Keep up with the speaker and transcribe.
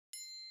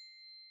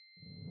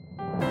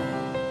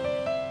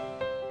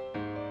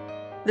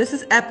This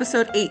is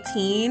episode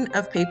 18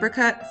 of Paper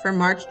Cut for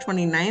March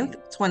 29th,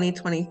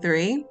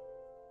 2023.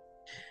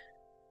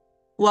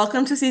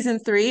 Welcome to season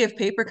 3 of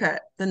Paper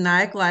Cut, the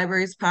Nyack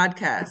Libraries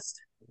podcast.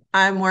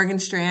 I'm Morgan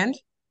Strand.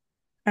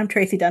 I'm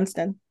Tracy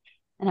Dunstan.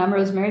 And I'm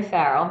Rosemary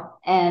Farrell.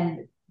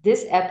 And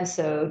this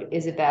episode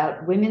is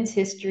about women's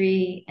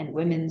history and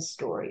women's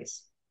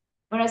stories.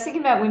 When I was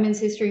thinking about women's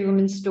history,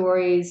 women's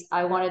stories,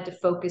 I wanted to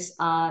focus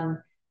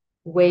on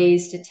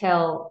ways to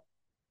tell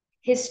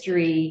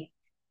history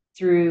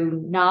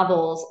through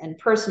novels and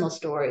personal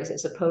stories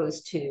as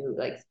opposed to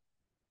like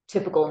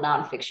typical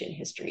nonfiction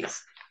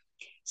histories.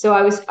 So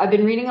I've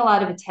been reading a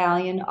lot of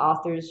Italian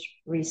authors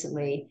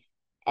recently,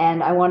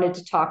 and I wanted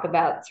to talk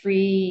about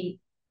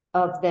three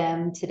of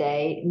them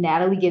today: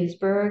 Natalie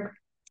Ginsburg,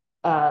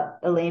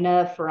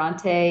 Elena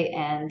Ferrante,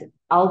 and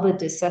Alba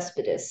de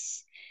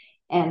Cespedes.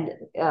 And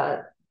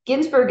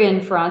Ginsburg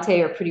and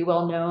Ferrante are pretty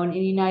well known in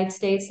the United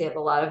States. They have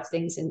a lot of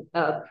things in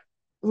a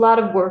lot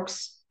of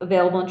works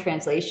available in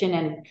translation,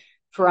 and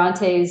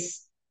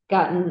Ferrante's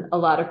gotten a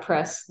lot of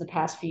press the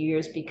past few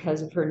years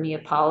because of her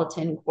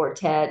Neapolitan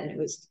quartet, and it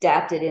was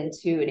adapted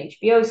into an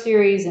HBO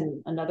series,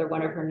 and another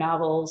one of her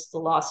novels, The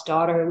Lost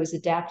Daughter, was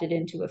adapted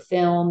into a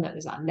film that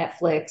was on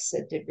Netflix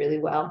that did really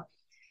well.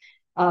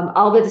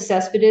 Alba de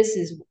Cespedes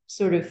is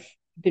sort of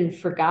been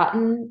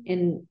forgotten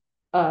in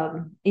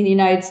the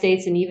United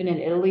States and even in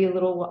Italy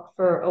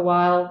for a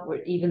while,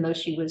 even though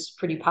she was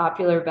pretty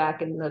popular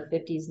back in the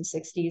 50s and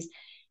 60s.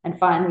 And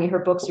finally, her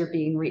books are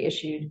being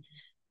reissued.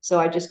 So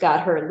I just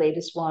got her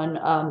latest one,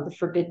 The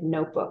Forbidden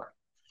Notebook.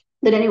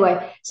 But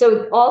anyway,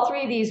 so all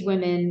three of these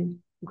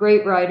women,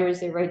 great writers,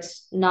 they write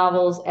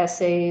novels,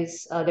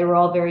 essays. They were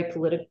all very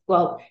political.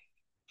 Well,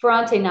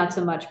 Ferrante, not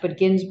so much, but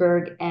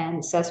Ginsburg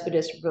and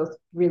Cespedes were both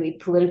really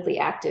politically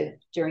active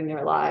during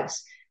their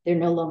lives. They're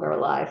no longer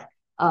alive.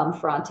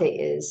 Ferrante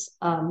is.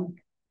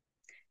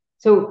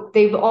 So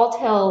they all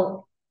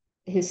tell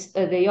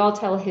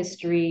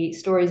history,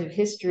 stories of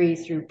history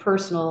through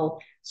personal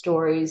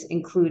stories,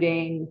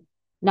 including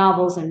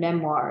novels and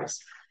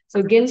memoirs.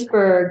 So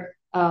Ginsburg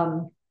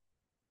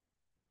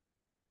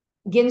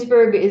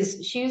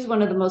she's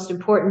one of the most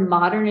important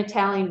modern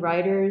Italian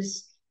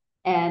writers.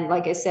 And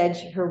like I said,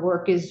 her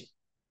work has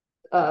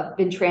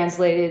been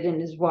translated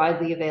and is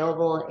widely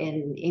available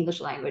in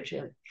English language.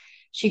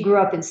 She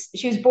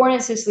was born in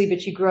Sicily,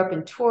 but she grew up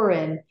in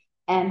Turin,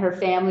 and her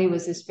family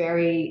was this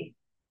very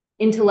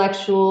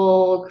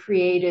intellectual,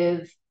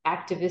 creative,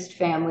 activist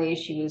family.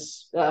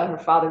 Her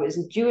father was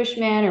a Jewish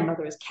man, her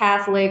mother was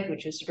Catholic,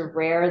 which was sort of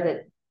rare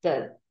that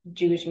the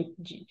Jewish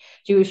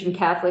and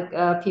Catholic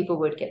people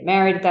would get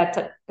married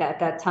at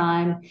that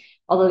time,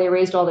 although they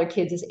raised all their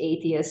kids as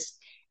atheists.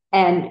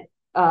 And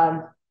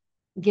I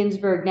called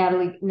her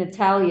Natalie.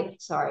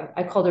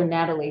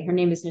 Her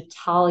name is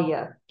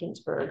Natalia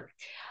Ginsburg.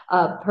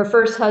 Her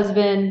first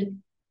husband,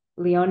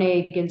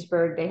 Leone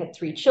Ginsburg, they had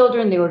 3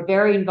 children. They were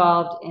very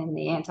involved in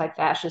the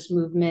anti-fascist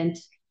movement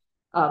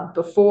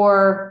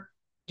before,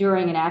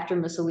 during, and after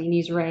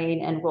Mussolini's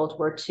reign and World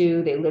War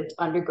II. They lived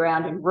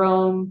underground in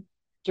Rome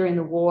during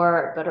the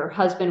war, but her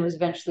husband was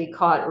eventually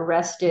caught,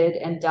 arrested,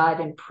 and died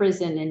in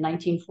prison in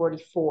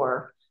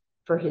 1944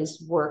 for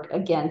his work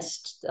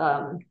against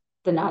the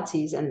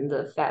Nazis and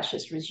the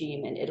fascist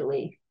regime in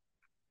Italy.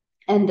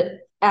 And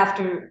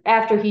after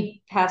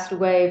he passed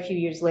away a few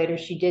years later,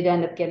 she did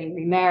end up getting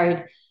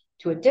remarried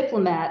to a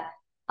diplomat.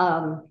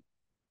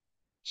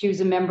 She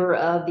was a member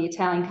of the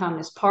Italian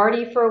Communist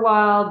Party for a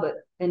while, but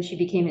then she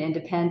became an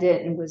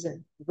independent and was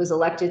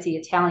elected to the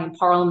Italian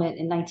Parliament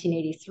in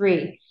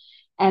 1983.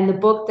 And the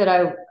book that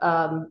I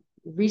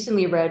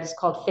recently read is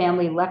called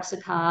Family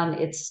Lexicon.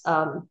 It's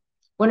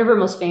one of her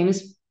most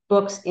famous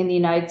books in the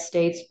United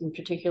States in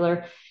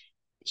particular.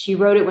 She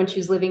wrote it when she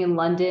was living in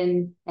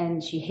London,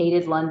 and she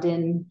hated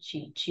London.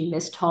 She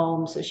missed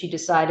home. So she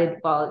decided,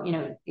 well,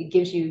 it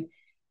gives you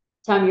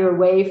time you're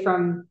away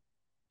from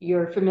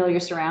your familiar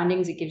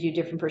surroundings. It gives you a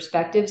different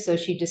perspective. So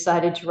she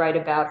decided to write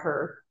about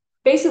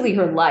basically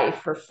her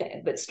life,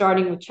 but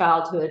starting with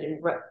childhood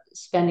and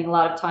spending a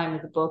lot of time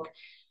in the book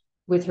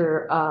with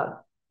her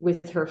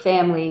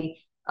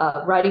family,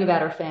 writing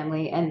about her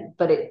family.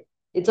 But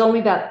it's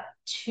only about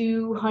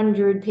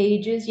 200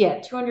 pages.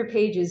 Yeah, 200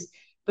 pages.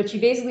 But she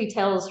basically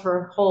tells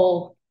her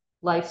whole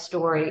life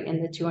story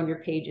in the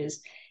 200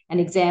 pages and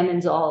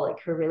examines all like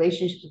her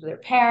relationships with her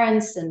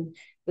parents and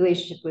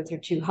relationship with her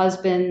 2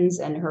 husbands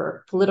and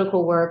her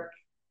political work.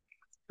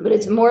 But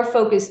it's more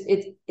focused.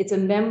 It's a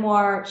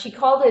memoir. She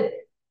called it.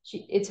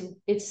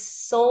 It's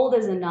sold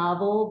as a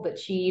novel, but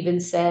she even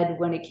said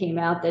when it came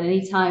out that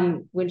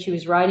anytime when she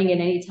was writing it,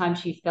 anytime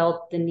she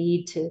felt the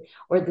need to,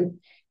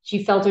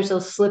 she felt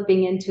herself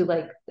slipping into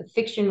like the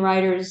fiction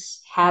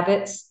writer's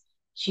habits,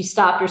 she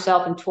stopped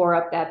herself and tore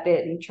up that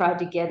bit and tried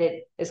to get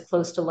it as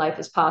close to life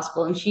as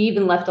possible. And she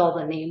even left all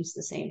the names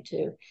the same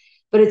too.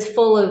 But it's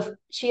full of,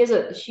 she has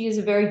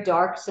a very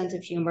dark sense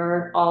of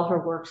humor. All her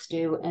works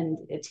do, and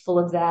it's full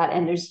of that.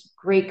 And there's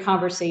great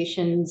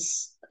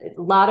conversations,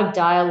 a lot of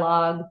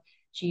dialogue.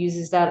 She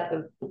uses that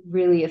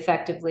really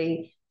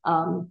effectively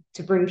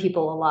to bring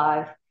people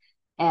alive.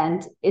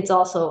 And it's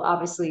also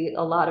obviously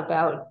a lot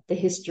about the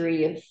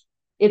history of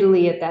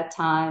Italy at that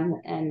time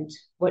and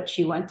what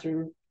she went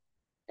through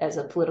as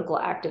a political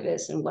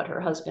activist and what her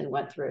husband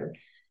went through.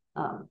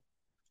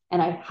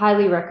 And I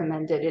highly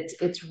recommend it.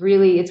 It's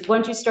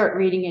once you start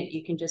reading it,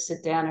 you can just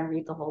sit down and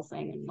read the whole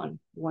thing in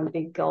one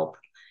big gulp.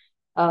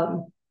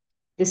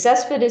 The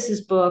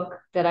Cespedes' book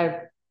that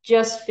I've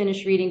just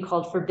finished reading,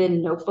 called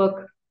Forbidden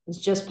Notebook,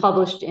 was just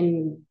published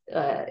in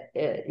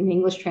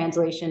English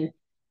translation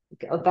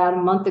about a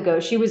month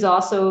ago. She was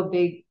also a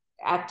big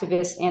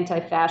activist,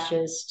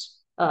 anti-fascist,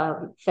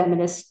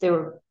 feminist. They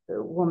were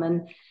a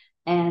woman,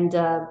 and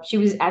she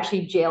was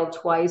actually jailed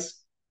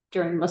twice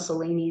during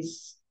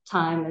Mussolini's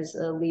time as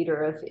a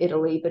leader of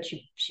Italy, but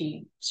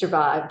she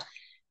survived.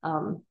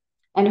 And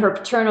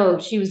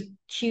she was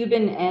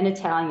Cuban and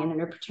Italian, and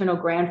her paternal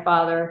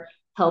grandfather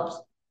helped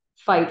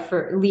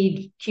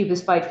lead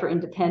Cuba's fight for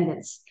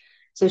independence.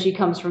 So she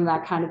comes from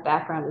that kind of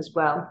background as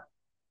well.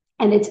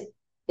 And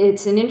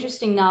it's an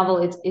interesting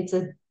novel. It's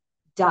a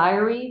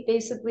diary,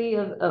 basically,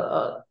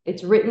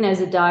 it's written as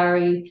a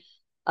diary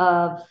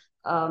of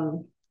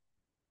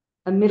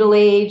a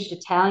middle-aged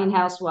Italian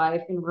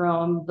housewife in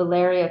Rome,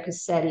 Valeria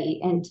Cassetti,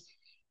 and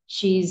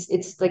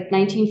it's like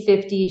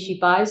 1950. She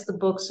buys the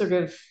book sort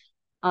of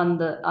on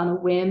a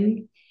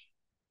whim,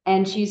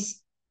 and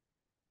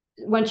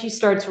when she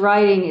starts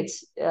writing,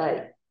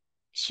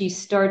 she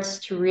starts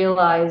to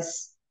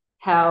realize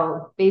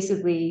how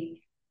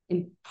basically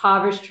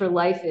impoverished her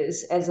life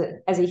is as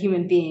a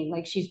human being.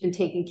 Like, she's been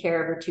taking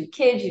care of her two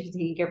kids, she's been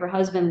taking care of her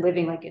husband,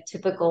 living like a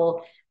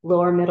typical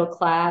lower middle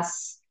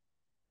class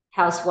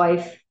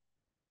housewife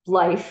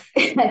life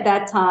at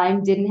that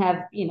time. Didn't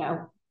have,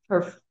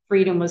 her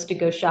freedom was to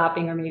go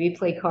shopping or maybe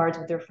play cards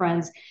with her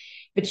friends.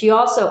 But she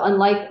also,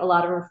 unlike a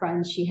lot of her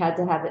friends, she has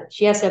to have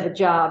a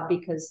job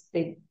because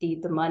they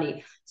need the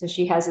money. So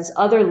she has this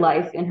other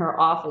life in her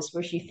office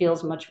where she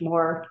feels much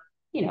more,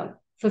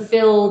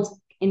 fulfilled,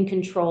 in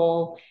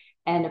control,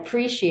 and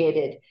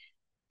appreciated.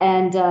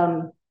 And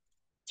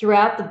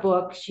throughout the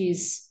book,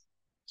 she's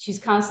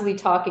constantly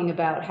talking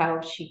about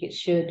how she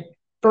should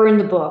burn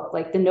the book.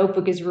 Like, the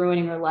notebook is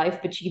ruining her life,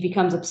 but she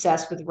becomes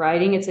obsessed with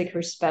writing. It's like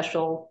her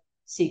special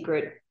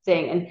secret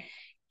thing. And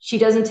she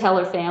doesn't tell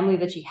her family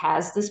that she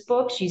has this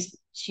book. She's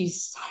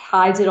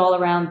hides it all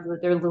around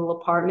their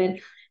little apartment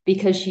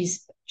because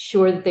she's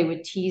sure that they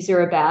would tease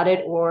her about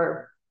it,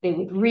 or they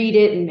would read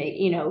it and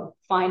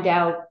find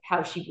out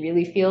how she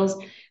really feels.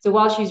 So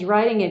while she's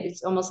writing it,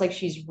 it's almost like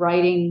she's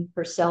writing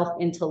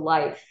herself into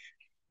life,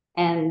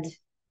 and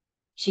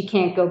she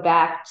can't go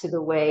back to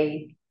the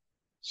way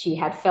she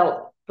had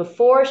felt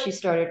before she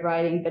started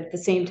writing, but at the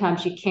same time,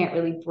 she can't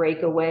really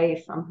break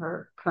away from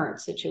her current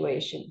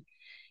situation.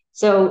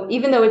 So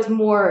even though it's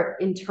more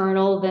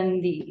internal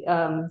than the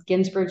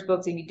Ginsberg's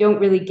books, and you don't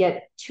really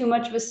get too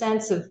much of a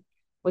sense of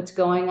what's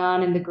going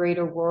on in the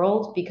greater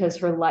world, because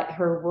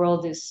her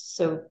world is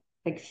so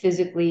like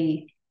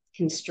physically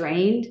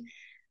constrained,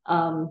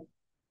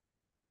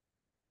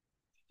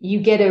 you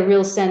get a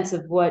real sense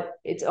of what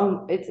it's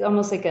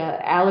almost like an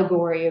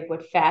allegory of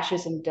what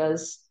fascism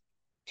does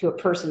to a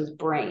person's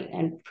brain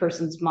and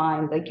person's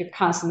mind. Like, you're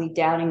constantly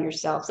doubting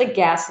yourself. It's like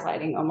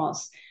gaslighting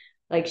almost.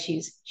 Like,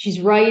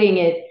 she's writing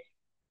it,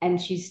 and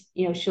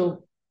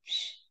she'll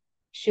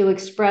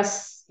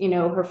express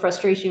her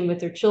frustration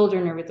with her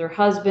children or with her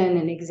husband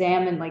and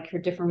examine like her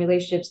different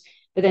relationships,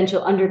 but then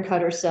she'll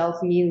undercut herself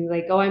immediately,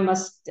 like, oh,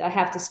 I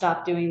have to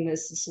stop doing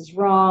this. This is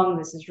wrong.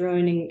 This is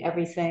ruining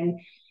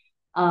everything.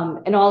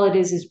 And all it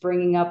is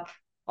bringing up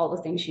all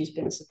the things she's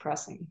been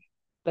suppressing,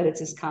 but it's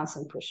this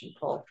constant push and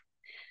pull.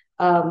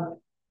 And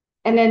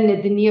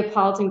then the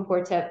Neapolitan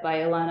Quartet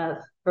by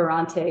Elena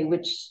Ferrante,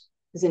 which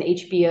is an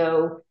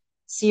HBO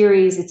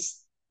series.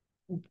 It's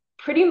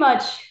pretty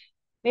much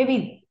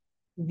maybe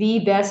the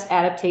best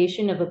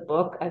adaptation of a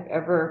book I've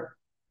ever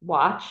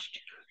watched.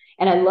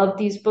 And I love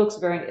these books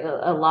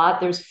a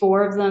lot. There's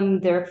 4 of them.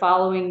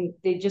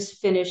 They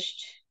just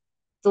finished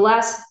the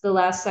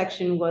last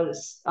section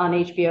was on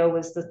HBO,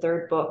 was the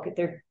 3rd book.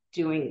 They're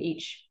doing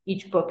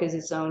each book is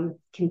its own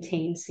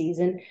contained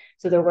season.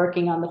 So they're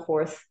working on the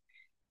 4th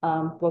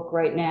book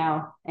right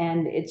now,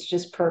 and it's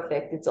just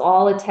perfect.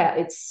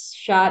 It's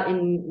shot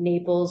in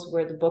Naples,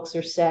 where the books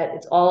are set.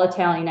 It's all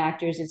Italian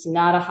actors. It's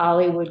not a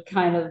Hollywood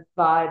kind of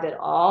vibe at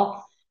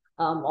all.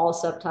 All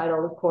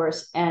subtitled, of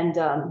course, and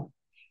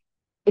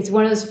it's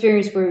one of those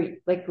experiences where you,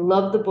 like,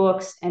 love the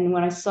books. And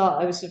when I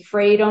was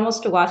afraid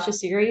almost to watch the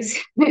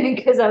series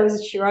because I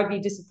was sure I'd be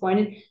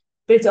disappointed.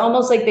 But it's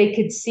almost like they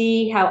could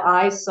see how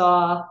I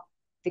saw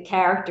the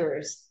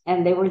characters,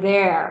 and they were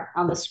there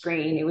on the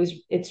screen.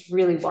 It's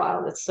really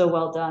wild. It's so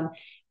well done.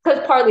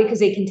 Partly because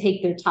they can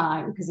take their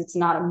time, because it's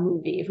not a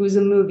movie. If it was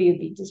a movie,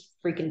 it'd be just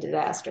freaking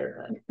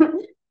disaster.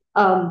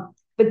 But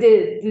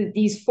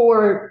these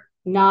 4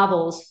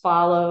 novels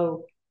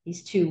follow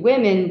these 2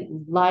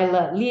 women,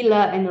 Lila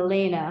and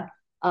Elena,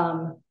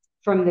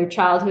 from their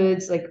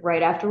childhoods, like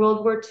right after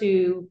World War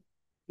II,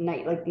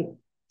 probably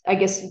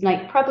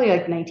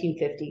like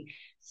 1950,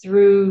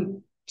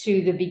 through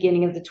to the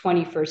beginning of the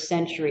 21st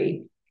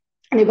century.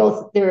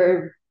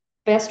 they're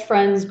best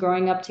friends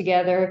growing up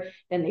together.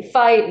 Then they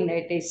fight and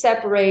they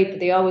separate, but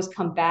they always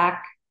come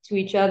back to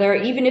each other,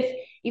 even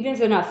if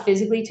they're not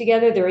physically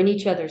together, they're in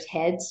each other's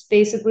heads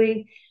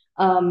basically.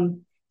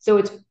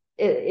 So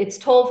it's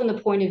told from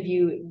the point of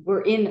view,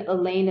 we're in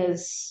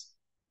Elena's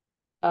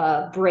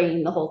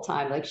brain the whole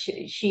time. Like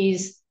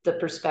she's the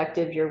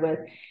perspective you're with,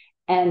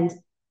 and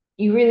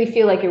you really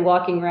feel like you're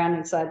walking around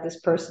inside this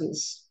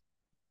person's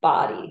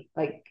body,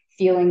 like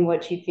feeling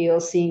what she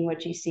feels, seeing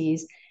what she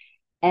sees.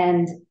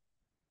 And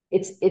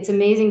it's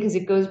amazing because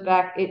it goes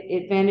back,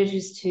 it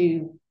manages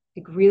to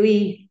like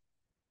really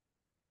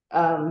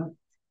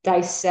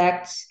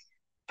dissect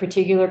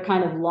particular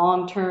kind of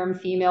long-term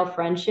female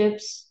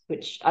friendships,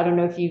 which I don't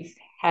know if you've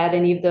had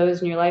any of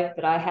those in your life,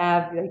 but I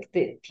have, like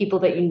the people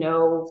that you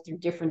know through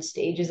different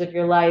stages of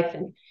your life,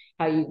 and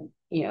how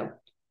you know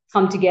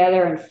come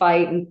together and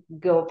fight and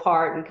go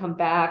apart and come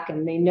back,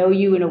 and they know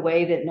you in a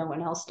way that no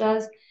one else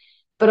does,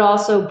 but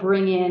also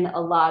bring in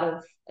a lot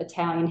of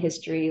Italian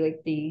history,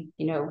 like the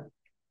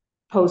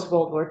post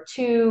World War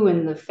II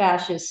and the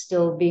fascists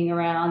still being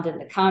around, and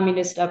the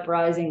communist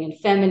uprising and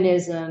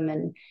feminism.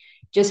 And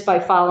just by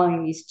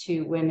following these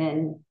two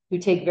women who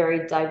take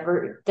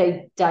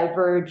they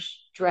diverge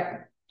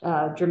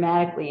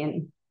dramatically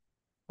in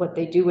what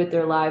they do with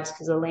their lives,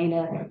 because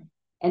Elena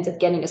ends up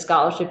getting a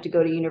scholarship to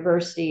go to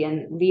university,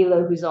 and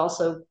Lila, who's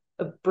also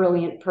a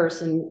brilliant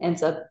person,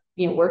 ends up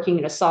working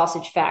in a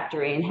sausage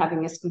factory and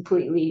having this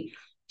completely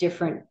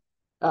different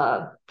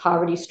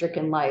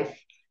poverty-stricken life.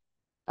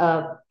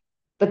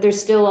 But they're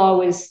still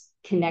always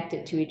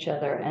connected to each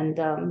other,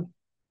 and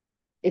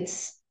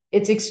it's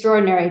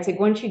extraordinary. It's like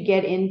once you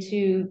get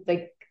into,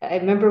 like, I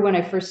remember when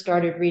I first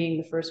started reading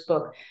the first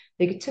book,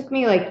 like it took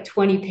me like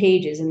 20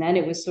 pages, and then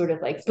it was sort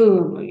of like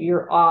boom,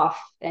 you're off.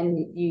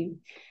 And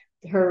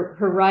her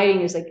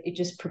writing is like, it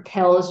just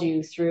propels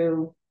you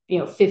through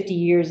 50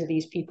 years of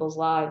these people's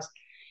lives.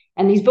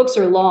 And these books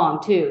are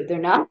long too. They're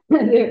not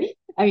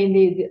I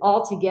mean,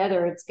 all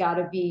together it's got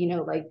to be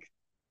like,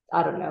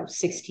 I don't know,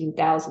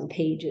 16,000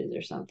 pages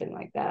or something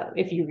like that,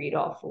 if you read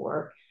all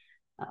four.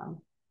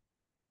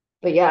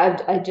 But yeah,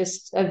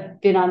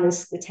 I've been on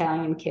this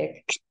Italian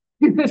kick,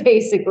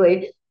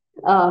 basically.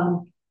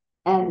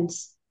 And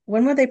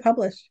When were they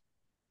published?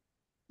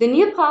 the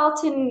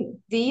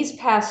Neapolitan, these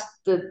past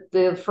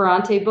the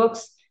Ferrante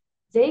books,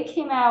 they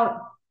came out,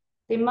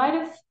 they might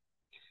have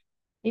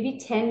maybe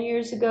 10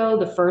 years ago,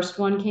 the first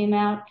one came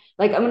out.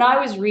 Like when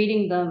I was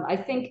reading them, I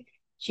think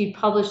she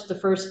published the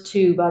first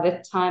two by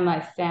the time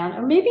I found,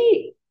 or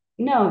maybe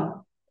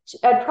no,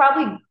 I'd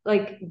probably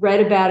like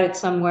read about it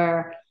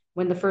somewhere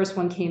when the first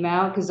one came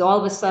out, because all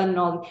of a sudden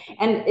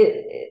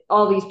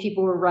all these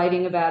people were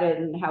writing about it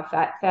and how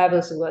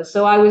fabulous it was.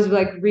 So I was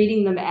like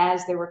reading them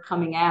as they were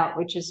coming out,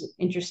 which is an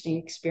interesting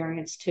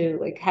experience too,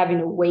 like having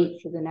to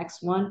wait for the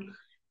next one.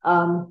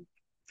 And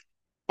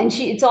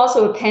it's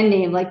also a pen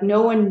name. Like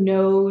no one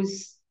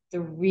knows the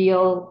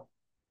real,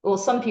 well,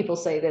 some people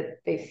say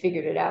that they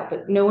figured it out,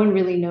 but no one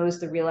really knows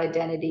the real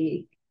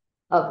identity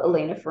of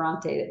Elena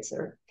Ferrante. That's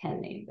her pen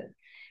name. But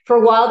for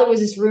a while there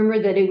was this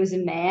rumor that it was a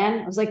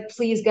man. I was like,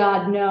 please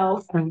God,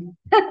 no.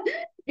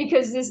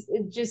 Because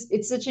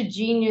it's such a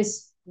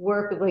genius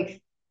work of like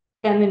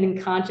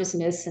feminine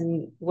consciousness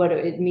and what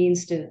it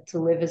means to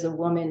live as a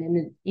woman.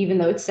 And even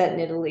though it's set in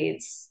Italy,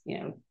 it's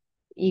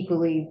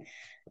equally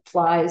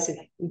applies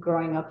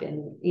growing up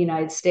in the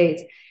United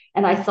States.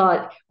 And I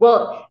thought,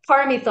 well,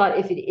 part of me thought,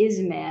 if it is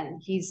a man,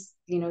 he's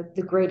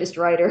the greatest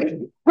writer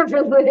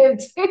ever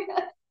lived.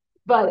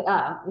 But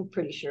I'm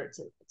pretty sure it's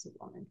a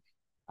woman.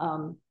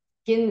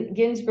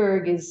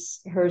 Ginsburg is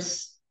her.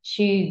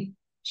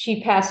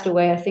 She passed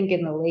away, I think,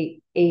 in the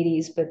late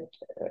 80s, but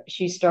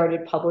she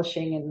started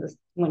publishing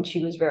when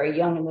she was very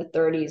young in the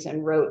 30s,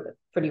 and wrote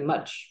pretty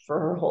much for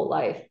her whole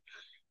life.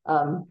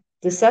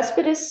 The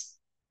Cespedes,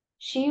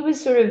 she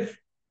was sort of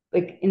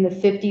like in the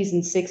 50s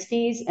and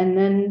 60s, and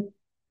then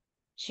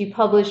she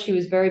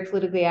was very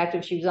politically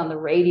active. She was on the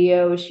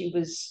radio. She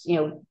was,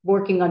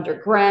 working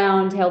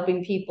underground,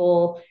 helping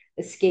people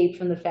escape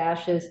from the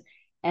fascists.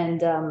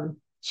 And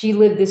she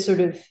lived this sort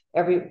of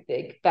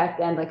back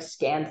then, like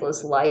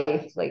scandalous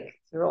life. Like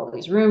there were all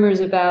these rumors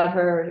about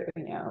her,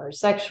 her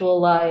sexual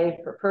life,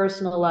 her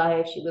personal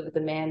life. She lived with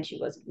a man she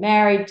wasn't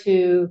married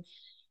to.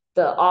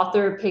 The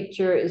author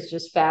picture is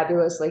just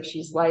fabulous. Like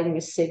she's lighting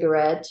a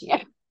cigarette,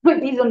 with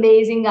these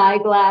amazing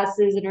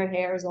eyeglasses, and her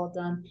hair is all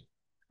done.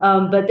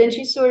 But then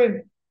she sort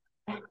of,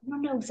 I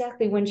don't know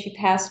exactly when she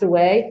passed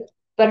away,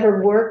 but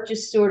her work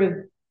just sort of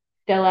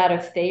fell out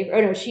of favor.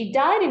 Oh no, she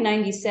died in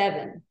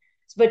 97,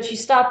 but she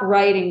stopped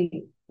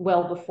writing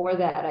well before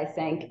that, I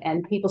think.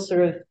 And people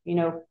sort of,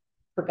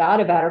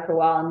 forgot about her for a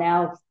while. And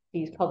now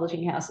these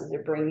publishing houses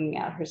are bringing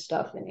out her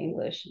stuff in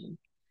English. And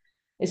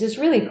it's just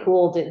really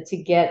cool to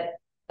get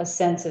a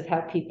sense of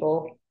how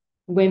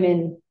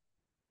women,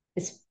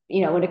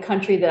 in a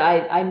country that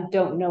I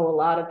don't know a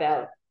lot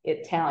about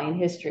Italian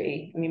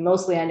history. I mean,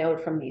 mostly I know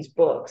it from these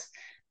books,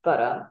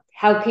 but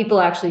how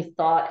people actually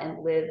thought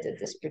and lived at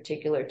this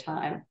particular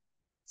time,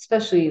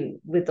 especially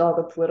with all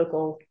the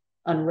political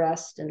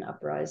unrest and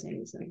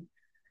uprisings. And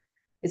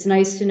it's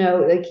nice to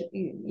know, like,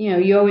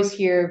 you always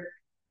hear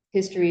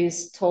history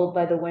is told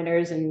by the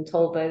winners and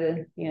told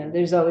by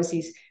there's always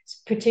these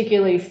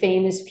particularly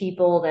famous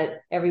people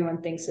that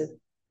everyone thinks of,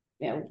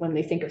 when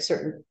they think of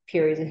certain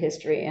periods of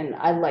history. And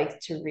I like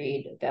to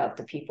read about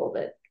the people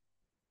that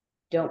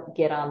don't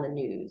get on the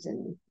news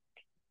and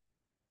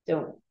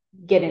don't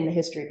get in the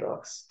history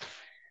books.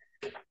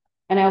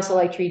 And I also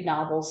like to read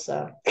novels,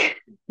 so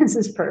this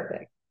is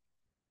perfect.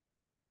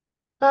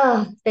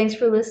 Thanks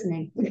for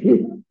listening.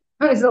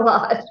 It was a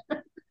lot.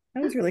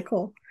 That was really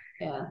cool.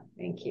 Yeah,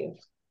 thank you.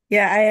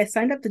 Yeah, I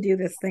signed up to do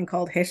this thing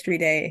called History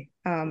Day.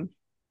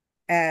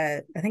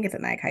 At I think it's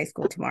at Nike High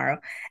School tomorrow.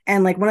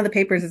 And like one of the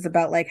papers is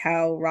about like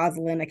how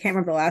Rosalind, I can't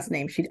remember the last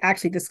name, she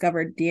actually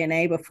discovered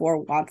DNA before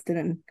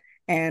Watson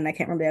and I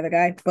can't remember the other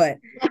guy, but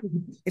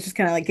it's just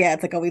kind of like, yeah,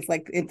 it's like always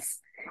like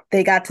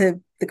they got to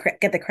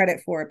get the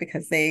credit for it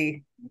because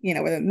they,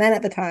 were the men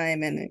at the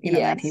time and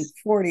Yes.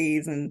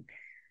 1940s and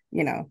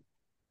you know,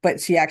 but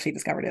she actually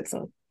discovered it.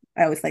 So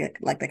I always like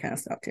that kind of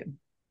stuff too.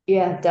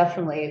 Yeah,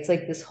 definitely. It's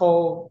like this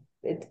whole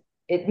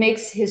it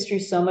makes history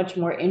so much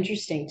more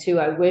interesting too.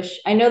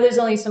 I know there's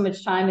only so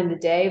much time in the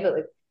day, but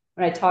like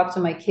when I talk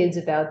to my kids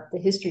about the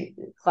history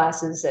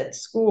classes at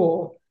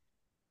school,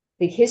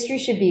 like history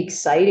should be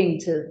exciting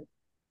to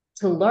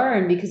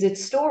learn because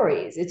it's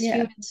stories, it's Yeah,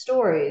 human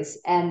stories.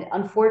 And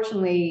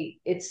unfortunately,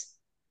 it's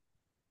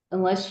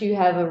unless you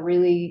have a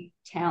really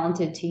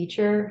talented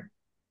teacher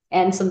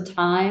and some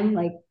time,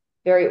 like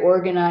very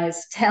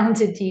organized,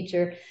 talented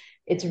teacher,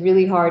 it's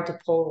really hard to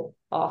pull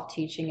off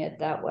teaching it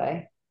that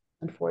way,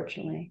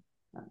 unfortunately.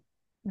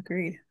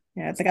 agreed.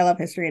 Yeah, it's like I love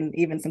history, and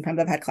even sometimes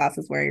I've had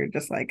classes where you're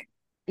just like,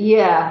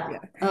 Yeah. yeah.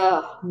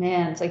 Oh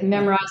man, it's like Yeah.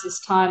 memorize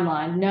this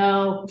timeline.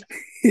 No,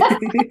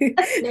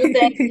 no,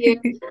 thank you.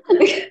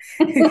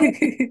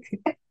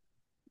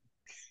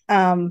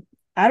 um,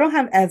 I don't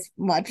have as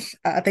much.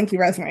 Thank you,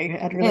 Rosemary. I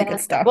had really Yeah. good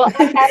stuff. Well,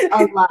 I've had a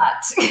No,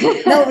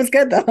 it lot. was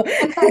good though.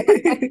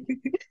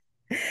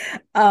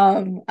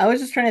 I was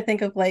just trying to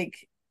think of like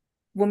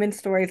women's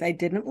stories I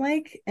didn't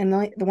like, and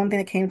the one thing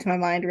that came to my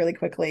mind really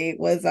quickly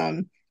was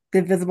The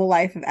Invisible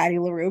Life of Addie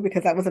LaRue,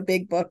 because that was a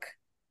big book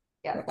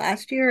Yeah.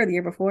 last year or the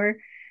year before.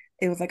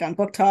 It was like on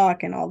Book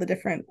Talk and all the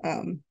different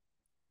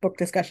book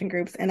discussion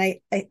groups, and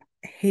I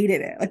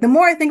hated it. Like the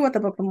more I think about the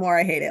book, the more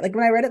I hate it. Like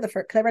when I read it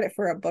because I read it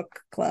for a book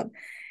club,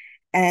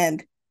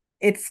 and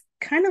it's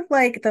kind of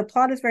like the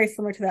plot is very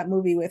similar to that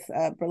movie with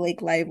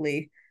Blake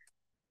Lively.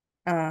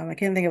 I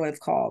can't think of what it's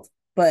called,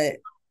 but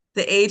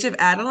The Age of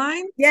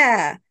Adeline.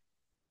 yeah,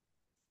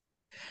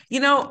 You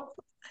know,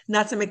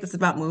 not to make this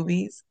about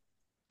movies.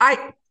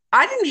 I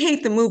I didn't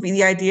hate the movie,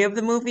 the idea of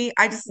the movie.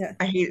 yeah,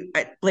 I hate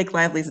Blake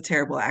Lively's a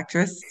terrible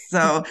actress,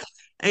 so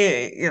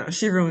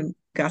she ruined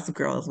Gossip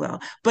Girl as well.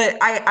 But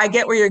I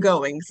get where you're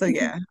going, so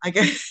yeah, I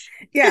guess.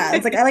 yeah.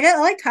 It's like I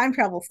like time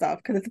travel stuff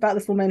because it's about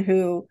this woman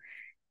who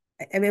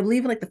I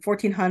believe in like the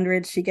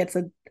 1400s she gets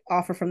an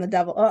offer from the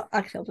devil. Oh,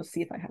 actually, I'll just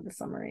see if I have the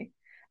summary.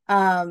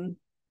 Um,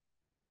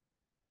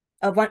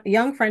 a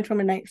young French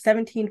woman,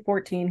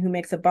 1714, who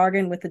makes a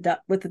bargain with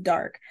the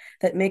dark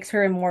that makes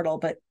her immortal,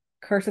 but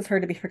curses her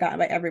to be forgotten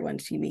by everyone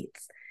she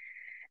meets.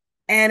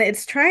 And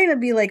it's trying to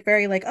be like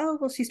very like, oh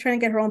well, she's trying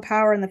to get her own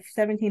power in the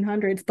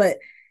 1700s, but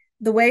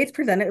the way it's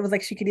presented, it was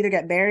like she could either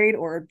get married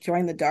or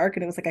join the dark,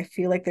 and it was like I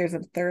feel like there's a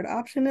third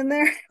option in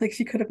there. Like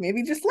she could have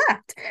maybe just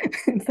left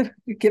instead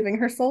of giving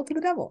her soul to the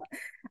devil.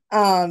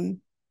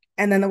 Um,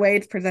 and then the way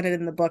it's presented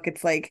in the book,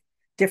 it's like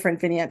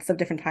different vignettes of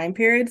different time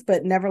periods,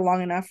 but never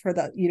long enough for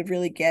you to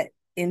really get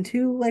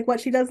into like what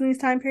she does in these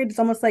time periods. It's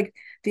almost like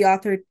the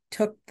author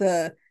took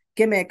the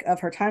gimmick of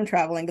her time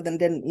traveling, but then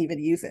didn't even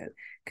use it.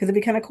 Because it'd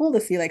be kind of cool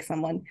to see like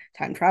someone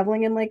time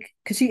traveling and like,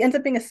 because she ends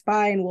up being a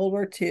spy in World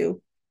War II,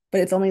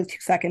 but it's only 2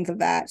 seconds of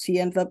that. She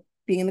ends up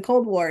being in the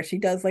Cold War. She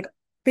does like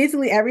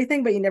basically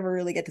everything, but you never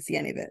really get to see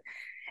any of it.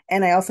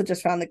 And I also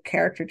just found the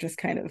character just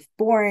kind of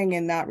boring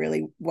and not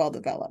really well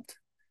developed.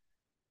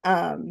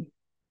 Um,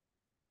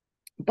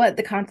 but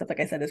the concept, like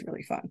I said, is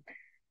really fun.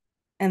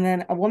 And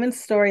then a woman's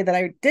story that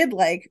I did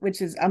like,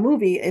 which is a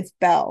movie, it's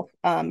Belle.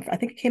 I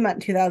think it came out in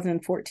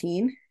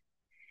 2014.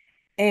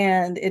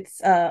 And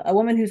it's a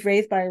woman who's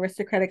raised by an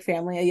aristocratic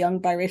family, a young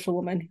biracial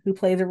woman who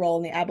plays a role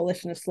in the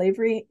abolition of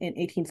slavery in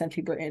 18th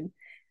century Britain,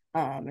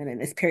 and in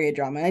this period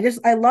drama. And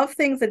I love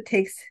things that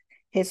takes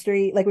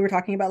history, like we were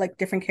talking about, like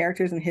different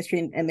characters in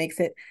history, and makes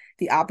it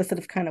the opposite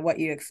of kind of what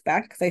you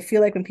expect. Because I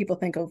feel like when people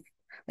think of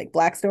like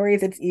Black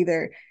stories, it's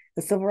either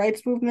the civil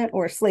rights movement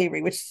or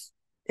slavery, which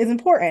is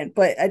important.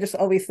 But I just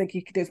always think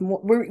there's more.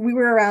 We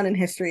were around in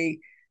history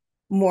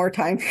more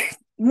time,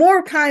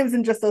 more times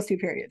than just those two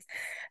periods.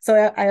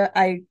 So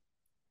I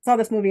saw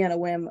this movie on a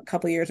whim a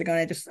couple years ago,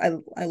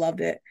 and I loved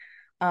it.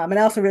 And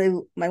I also really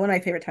one of my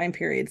favorite time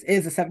periods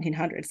is the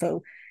 1700s.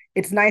 So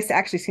it's nice to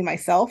actually see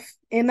myself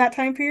in that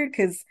time period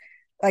because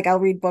like I'll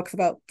read books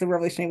about the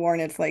Revolutionary War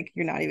and it's like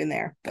you're not even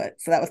there.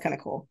 But so that was kind of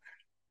cool.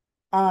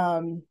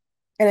 Um,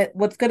 and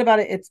what's good about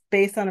it, it's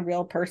based on a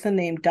real person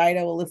named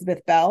Dido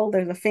Elizabeth Bell.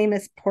 There's a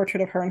famous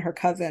portrait of her and her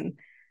cousin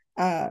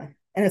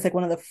and it's like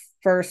one of the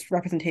first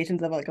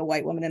representations of like a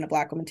white woman and a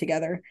black woman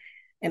together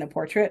in a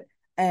portrait.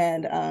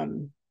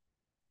 And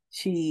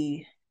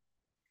she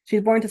she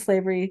was born into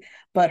slavery,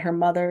 but her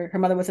mother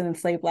was an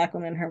enslaved black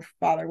woman. Her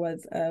father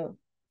was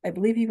I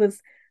believe he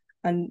was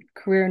a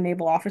career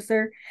naval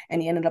officer,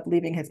 and he ended up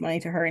leaving his money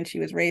to her, and she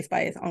was raised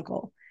by his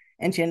uncle,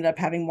 and she ended up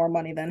having more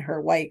money than her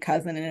white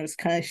cousin. And it was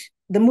kind of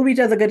the movie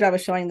does a good job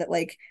of showing that,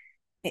 like,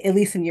 at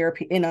least in Europe,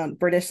 in a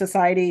British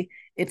society,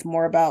 it's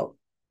more about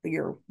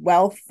your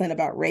wealth than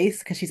about race,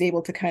 because she's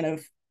able to kind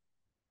of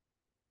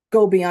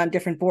go beyond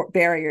different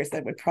barriers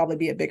that would probably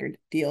be a bigger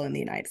deal in the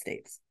United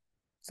States.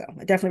 So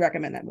I definitely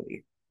recommend that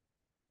movie.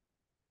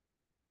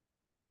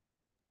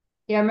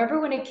 Yeah, I remember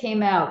when it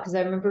came out because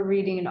I remember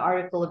reading an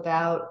article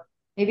about,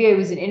 maybe it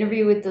was an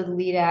interview with the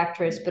lead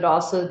actress, but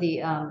also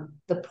the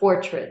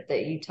portrait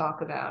that you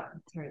talk about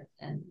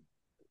and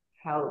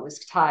how it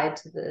was tied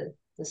to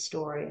the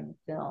story in the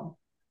film.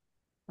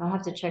 I'll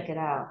have to check it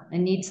out. I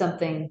need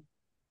something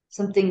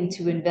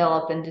to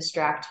envelop and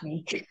distract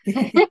me.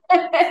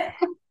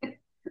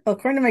 Well,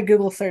 according to my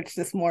Google search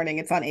this morning,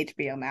 it's on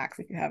HBO Max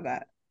if you have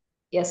that.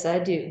 Yes, I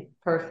do.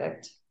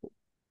 Perfect.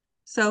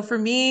 So for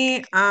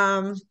me,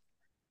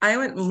 I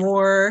went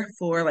more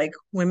for like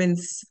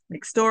women's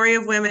like story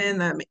of women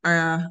that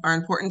are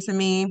important to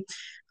me.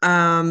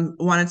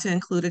 Wanted to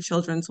include a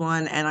children's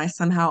one, and I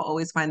somehow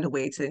always find a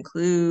way to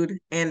include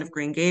Anne of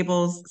Green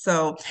Gables.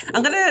 So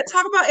I'm gonna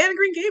talk about Anne of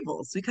Green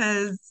Gables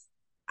because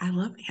I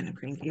love Anne of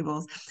Green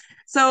Gables.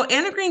 So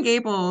Anne of Green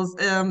Gables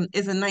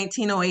is a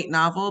 1908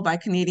 novel by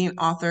Canadian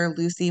author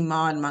Lucy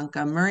Maud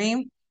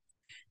Montgomery.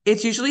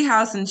 It's usually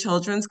housed in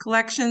children's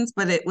collections,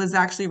 but it was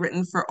actually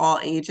written for all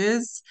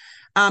ages.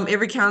 It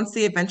recounts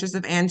the adventures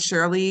of Anne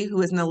Shirley,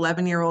 who is an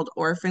 11-year-old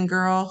orphan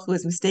girl who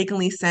is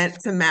mistakenly sent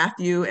to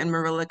Matthew and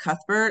Marilla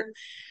Cuthbert.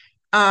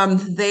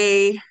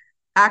 They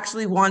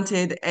actually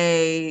wanted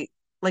a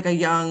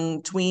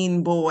young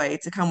tween boy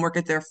to come work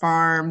at their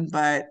farm,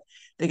 but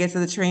they get to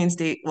the train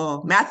station.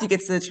 Well, Matthew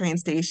gets to the train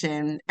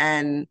station,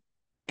 and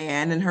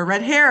Anne and her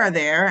red hair are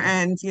there,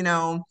 and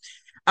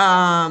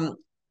um,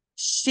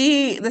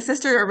 the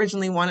sister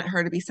originally wanted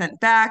her to be sent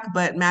back,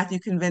 but Matthew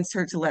convinced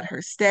her to let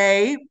her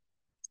stay.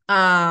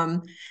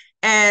 Um,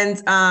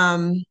 and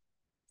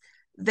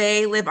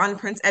They live on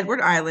Prince Edward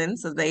Island,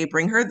 so they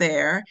bring her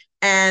there.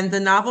 And the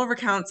novel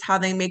recounts how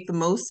they make the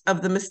most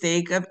of the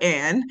mistake of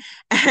Anne,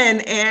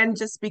 and Anne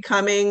just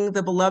becoming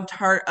the beloved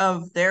heart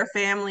of their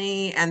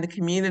family and the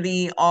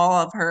community, all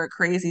of her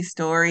crazy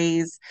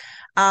stories.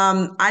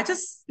 I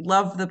just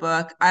love the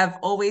book. I've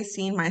always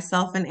seen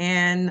myself in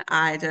Anne.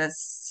 I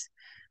just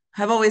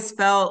have always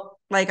felt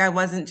like I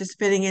wasn't just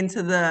fitting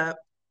into the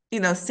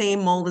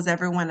same mold as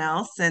everyone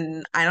else.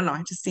 And I don't know,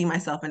 I just see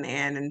myself in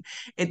Anne,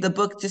 and the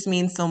book just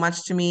means so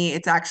much to me.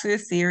 It's actually a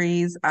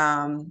series.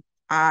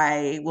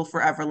 I will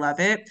forever love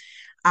it.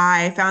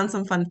 I found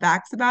some fun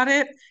facts about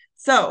it.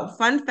 So,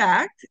 fun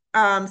fact,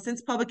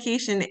 since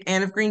publication,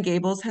 Anne of Green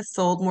Gables has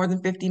sold more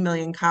than 50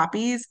 million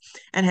copies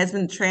and has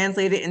been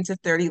translated into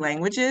 30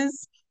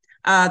 languages.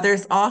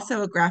 There's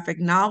also a graphic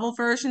novel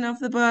version of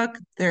the book.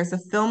 There's a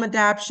film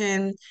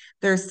adaptation.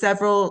 There's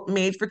several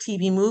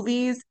made-for-TV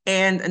movies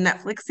and a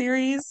Netflix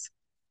series.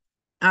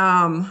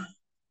 Um,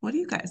 what do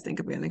you guys think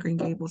of Anne of Green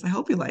Gables? I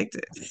hope you liked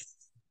it.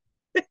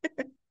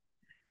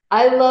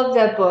 I love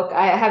that book.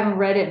 I haven't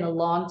read it in a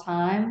long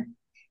time,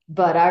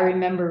 but I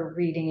remember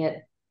reading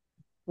it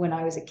when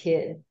I was a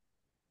kid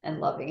and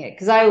loving it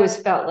because I always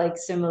felt like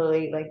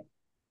similarly like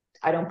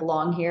I don't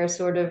belong here,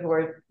 sort of,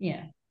 or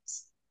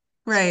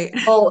Right,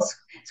 whole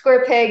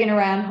square peg in a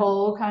round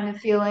hole kind of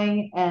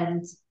feeling.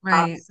 And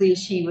right. obviously,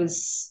 she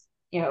was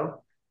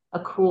a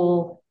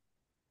cool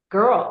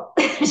girl.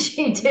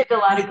 She did a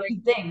lot of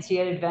great things. She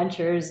had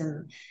adventures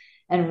and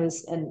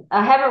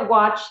I haven't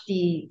watched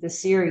the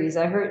series.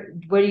 I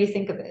heard. What do you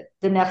think of it?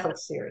 The Netflix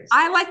series.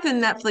 I like the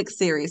Netflix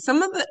series.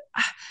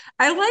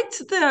 I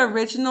liked the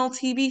original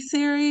TV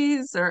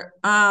series,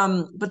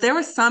 but there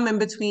were some in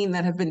between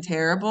that have been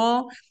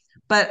terrible.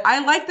 But I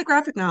like the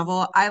graphic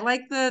novel. I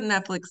like the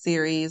Netflix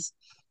series.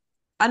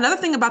 Another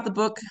thing about the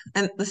book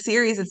and the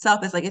series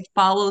itself is like it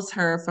follows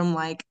her from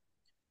like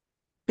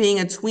being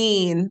a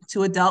tween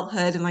to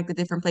adulthood and like the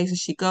different places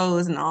she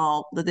goes and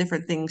all the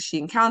different things she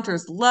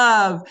encounters,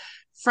 love,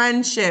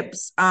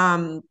 friendships.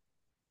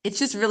 It's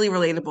just really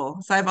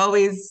relatable. So I've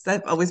always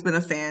been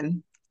a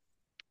fan.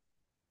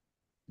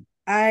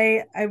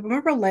 I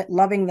remember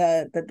loving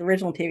the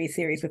original TV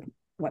series with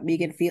what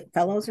Megan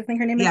Fellows, I think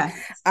her name is.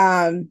 Yes.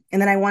 And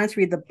then I wanted to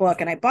read the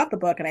book, and I bought the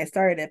book and I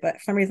started it, but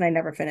for some reason I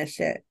never finished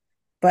it.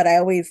 But I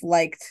always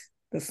liked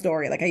the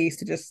story. Like I used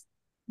to just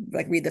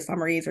like read the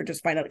summaries or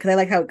just find out because I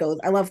like how it goes.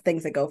 I love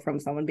things that go from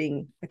someone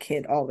being a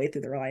kid all the way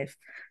through their life.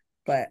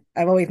 But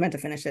I've always meant to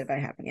finish it, but I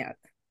haven't yet.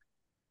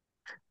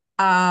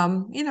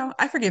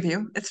 I forgive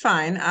you. It's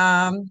fine.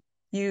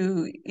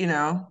 You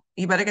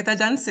better get that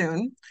done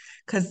soon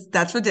because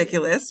that's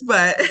ridiculous.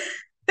 But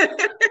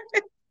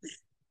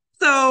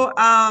so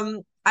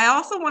I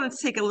also wanted to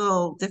take a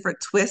little different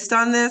twist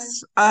on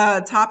this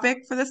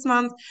topic for this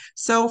month.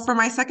 So for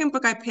my second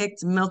book, I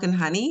picked Milk and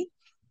Honey.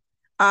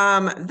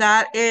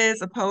 That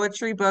is a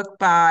poetry book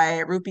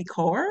by Rupi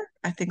Kaur.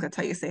 I think that's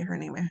how you say her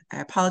name. I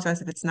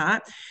apologize if it's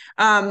not.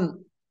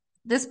 Um,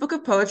 this book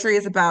of poetry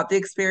is about the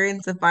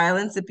experience of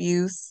violence,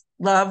 abuse,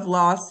 love,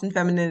 loss, and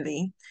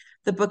femininity.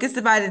 The book is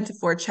divided into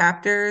four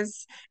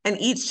chapters, and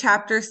each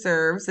chapter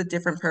serves a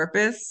different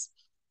purpose.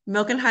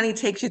 Milk and Honey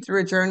takes you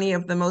through a journey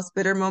of the most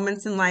bitter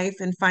moments in life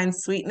and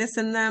finds sweetness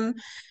in them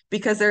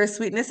because there is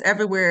sweetness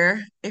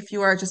everywhere if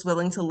you are just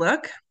willing to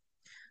look.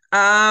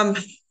 Um,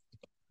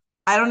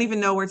 I don't even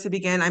know where to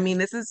begin. I mean,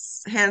 this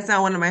is hands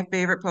down one of my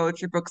favorite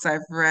poetry books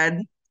I've read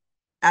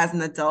as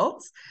an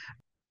adult.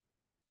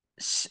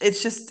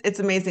 It's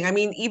amazing. I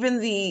mean, even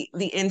the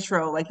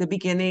intro, like the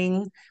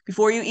beginning,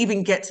 before you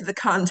even get to the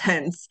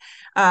contents,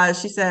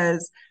 she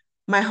says,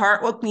 "My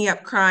heart woke me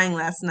up crying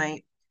last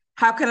night.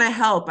 How can I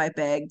help?" I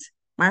begged.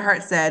 My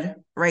heart said,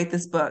 "Write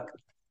this book."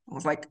 I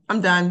was like,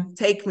 "I'm done.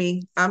 Take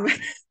me." And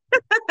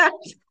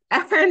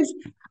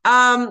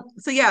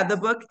so yeah, the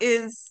book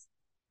is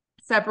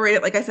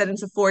separated, like I said,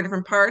 into four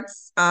different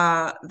parts: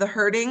 the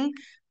hurting,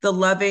 the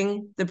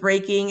loving, the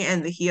breaking,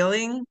 and the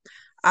healing.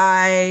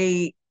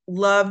 I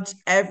loved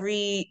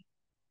every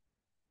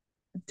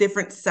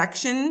different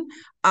section.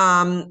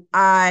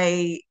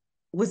 I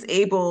was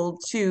able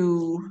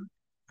to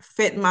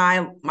fit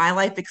my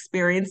life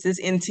experiences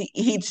into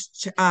each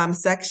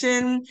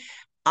section,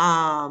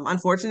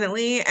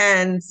 unfortunately,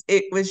 and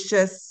it was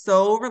just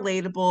so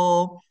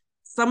relatable.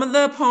 Some of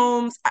the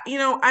poems,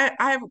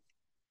 I've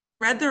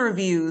read the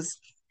reviews,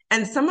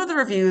 and some of the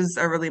reviews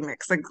are really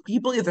mixed. Like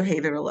people either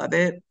hate it or love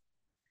it.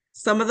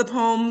 Some of the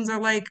poems are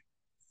like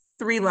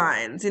three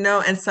lines,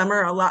 and some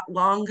are a lot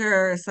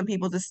longer. Some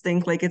people just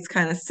think like it's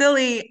kind of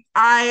silly.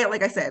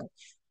 Like I said,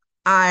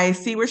 I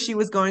see where she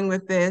was going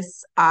with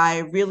this. I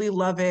really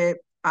love it.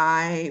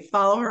 I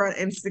follow her on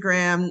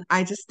Instagram.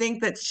 I just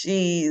think that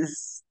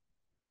she's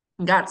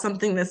got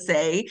something to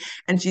say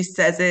and she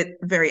says it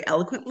very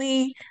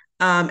eloquently.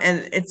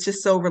 And it's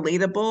just so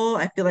relatable,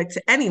 I feel like,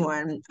 to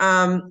anyone.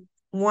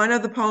 One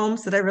of the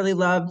poems that I really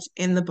loved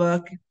in the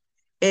book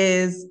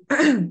is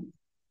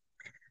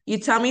 "You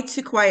tell me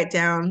to quiet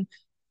down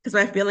because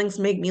my feelings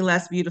make me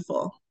less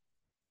beautiful.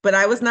 But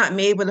I was not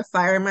made with a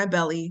fire in my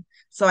belly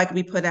so I could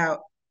be put out.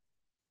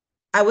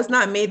 I was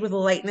not made with a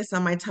lightness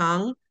on my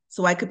tongue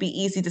so I could be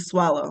easy to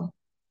swallow.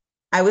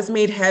 I was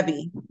made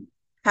heavy,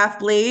 half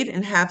blade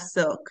and half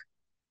silk,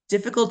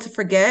 difficult to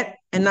forget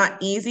and not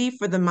easy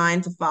for the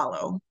mind to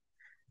follow."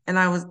 And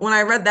when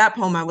I read that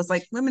poem, I was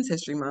like, Women's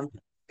History Month.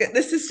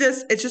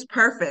 It's just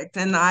perfect.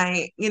 And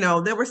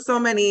there were so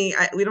many,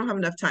 we don't have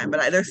enough time,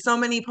 but there's so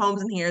many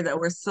poems in here that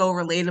were so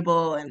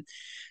relatable and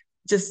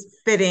just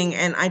fitting.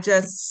 And I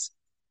just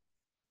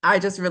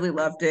really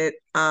loved it.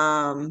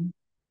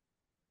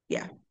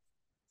 Yeah,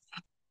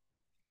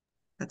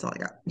 that's all I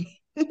got.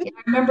 Yeah,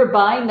 I remember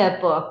buying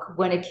that book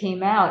when it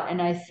came out,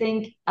 and I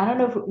don't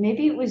know if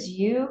maybe it was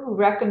you who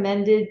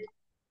recommended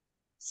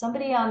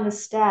somebody on the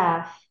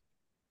staff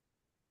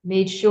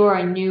made sure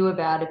I knew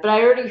about it, but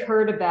I already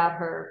heard about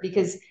her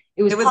because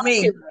it was It was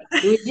me. popular.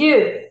 It was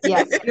you.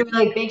 Yes. You were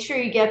like, make sure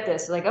you get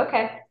this. Like,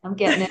 okay, I'm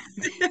getting it.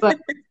 But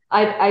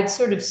I'd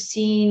sort of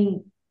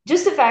seen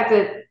just the fact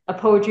that a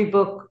poetry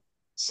book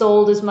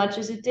sold as much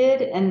as it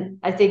did. And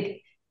I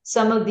think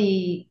some of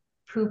the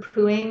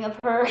poo-pooing of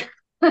her,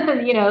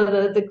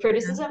 the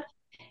criticism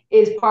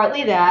is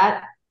partly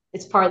that.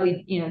 It's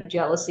partly,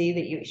 jealousy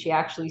that she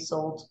actually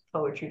sold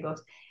poetry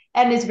books.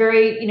 And it's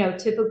very,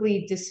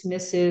 typically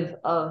dismissive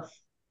of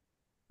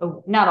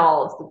not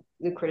all of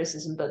the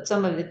criticism, but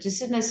some of it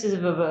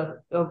dismissive of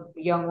a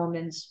young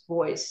woman's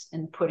voice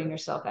and putting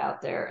herself out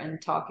there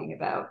and talking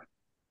about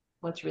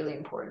what's really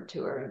important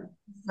to her. And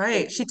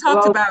Right. it, She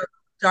talked well, about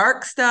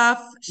dark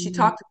stuff. She mhm,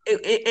 talked,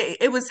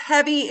 it was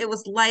heavy, it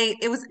was light,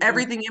 it was mhm,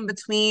 everything in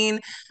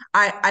between.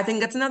 I think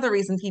that's another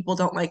reason people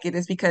don't like it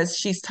is because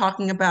she's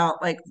talking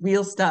about like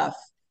real stuff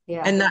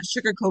and yeah, not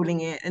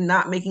sugarcoating it and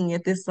not making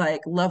it this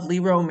like lovely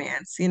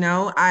romance, you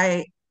know?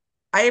 I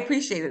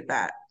appreciated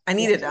that. I yeah.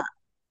 needed that.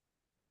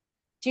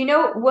 Do you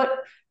know what?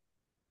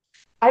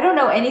 I don't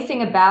know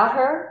anything about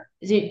her.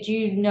 Do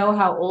you know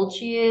how old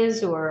she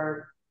is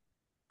or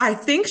I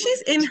think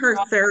she's in her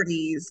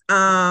 30s.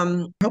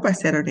 I hope I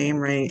said her name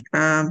right.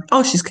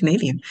 Oh, she's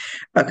Canadian.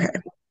 Okay.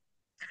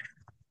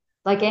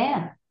 like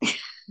Anne?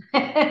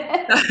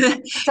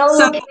 It's a So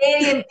little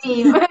Canadian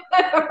theme.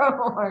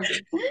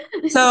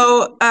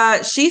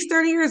 she's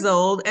 30 years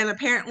old, and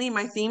apparently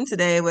my theme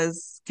today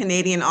was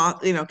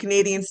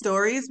Canadian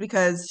stories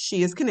because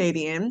she is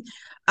Canadian.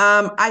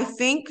 I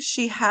think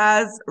she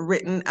has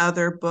written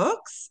other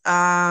books.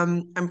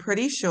 I'm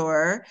pretty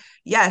sure.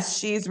 Yes,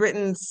 she's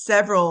written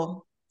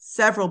several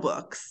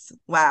books.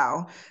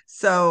 Wow.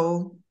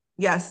 So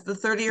yes, the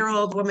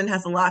 30-year-old woman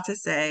has a lot to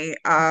say.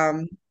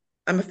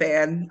 I'm a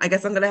fan. I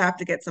guess I'm gonna have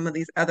to get some of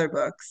these other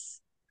books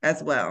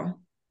as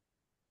well.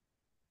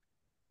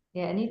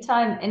 Yeah,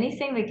 anytime,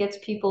 anything that gets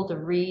people to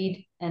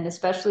read and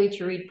especially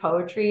to read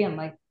poetry, I'm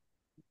like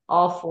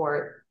all for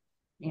it.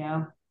 You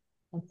know,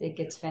 I think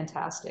it's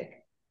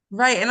fantastic.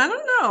 Right. And I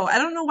don't know. I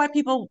don't know why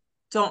people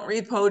don't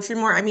read poetry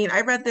more. I mean,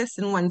 I read this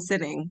in one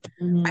sitting.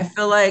 I Mhm.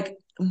 feel like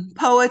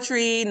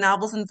poetry,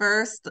 novels and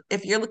verse,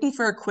 if you're looking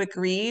for a quick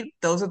read,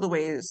 those are the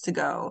ways to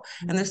go.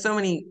 And there's so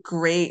many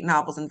great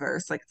novels and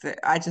verse. Like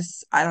I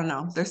don't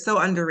know. They're so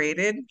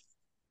underrated.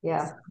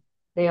 Yeah,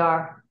 they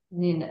are. I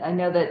mean, I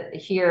know that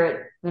here at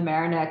the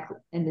Marinac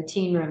in the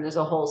teen room, there's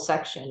a whole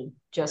section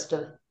just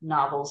of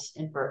novels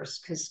in verse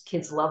because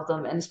kids love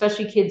them, and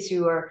especially kids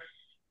who are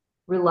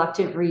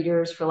reluctant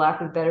readers, for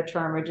lack of a better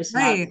term, or just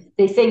not. Right.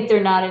 They think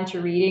they're not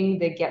into reading.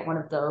 They get one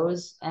of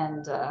those,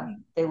 and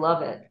they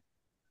love it.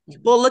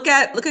 Well, look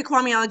at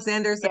Kwame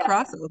Alexander's The Yeah,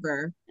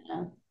 Crossover.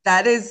 yeah,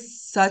 That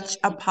is such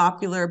a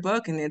popular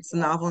book, and it's a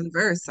yeah. novel and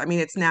verse. I mean,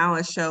 it's now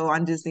a show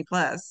on Disney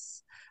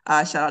Plus.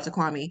 Shout out to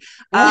Kwame.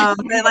 But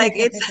like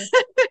it's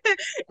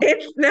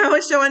it's now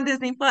a show on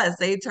Disney Plus.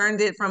 They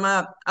turned it from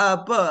a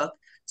book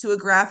to a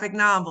graphic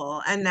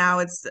novel, and now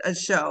it's a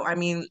show. I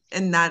mean,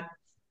 and that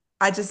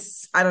I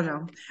don't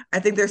know. I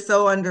think they're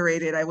so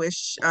underrated. I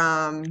wish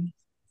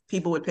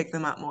people would pick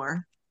them up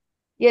more.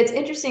 Yeah, it's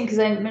interesting because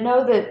I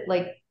know that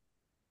like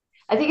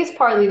I think it's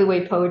partly the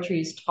way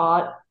poetry is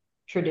taught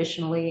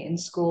traditionally in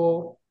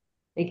school,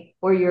 like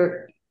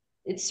where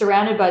it's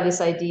surrounded by this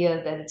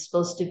idea that it's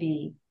supposed to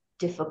be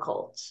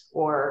difficult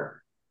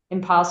or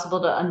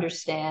impossible to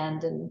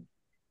understand, and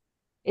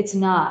it's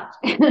not.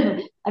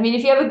 I mean,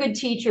 if you have a good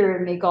teacher,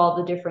 it make all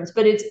the difference.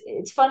 But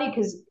it's funny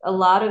because a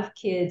lot of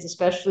kids,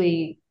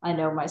 especially I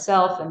know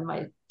myself and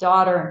my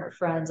daughter and her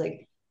friends,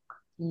 like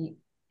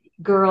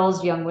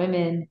girls, young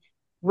women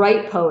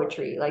write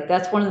poetry. Like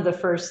that's one of the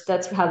first,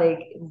 that's how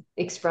they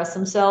express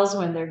themselves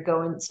when they're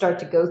start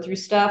to go through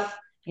stuff,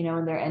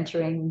 when they're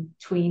entering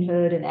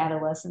tweenhood and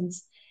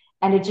adolescence.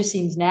 And it just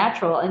seems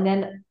natural. And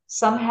then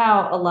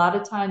somehow a lot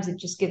of times it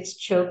just gets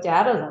choked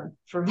out of them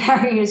for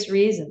various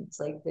reasons.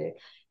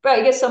 But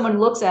I guess someone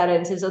looks at it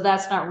and says, oh,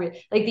 that's not real.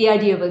 Like the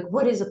idea of like,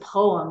 what is a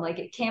poem? Like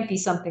it can't be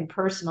something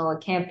personal.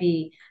 It can't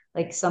be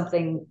like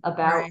something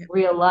about Right.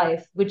 real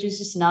life, which is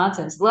just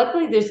nonsense.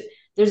 Luckily,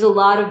 there's a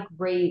lot of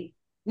great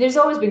there's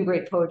always been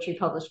great poetry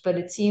published, but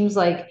it seems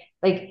like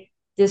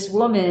this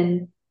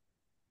woman,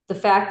 the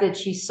fact that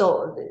she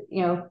sold,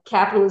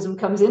 capitalism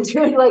comes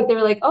into it, like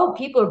they're like, oh,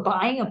 people are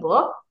buying a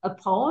book of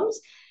poems.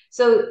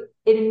 So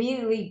it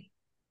immediately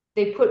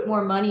they put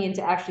more money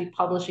into actually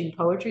publishing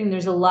poetry. And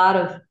there's a lot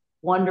of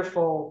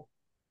wonderful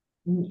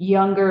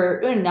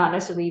younger, not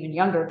necessarily even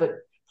younger, but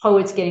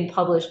poets getting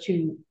published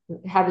who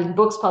having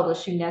books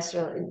published who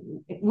necessarily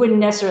wouldn't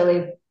necessarily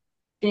have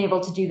been able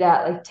to do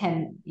that like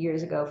 10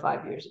 years ago,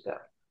 5 years ago.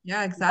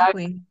 Yeah, I,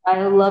 exactly.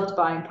 I loved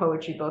buying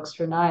poetry books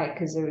for Nyack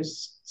because there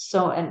was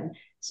so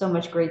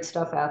much great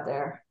stuff out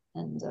there,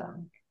 and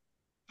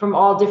from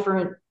all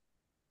different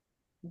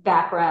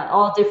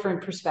all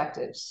different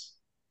perspectives.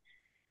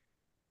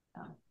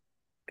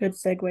 Good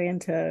segue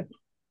into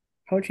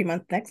Poetry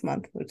Month next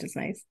month, which is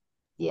nice.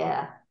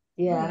 Yeah,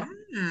 Oh yeah.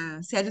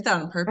 yeah. See, I did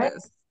that on Right.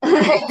 purpose.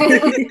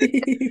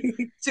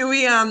 Do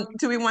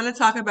we want to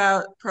talk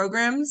about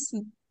programs?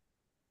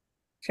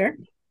 Sure.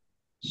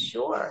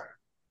 Sure.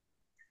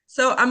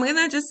 So I'm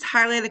gonna just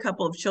highlight a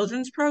couple of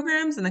children's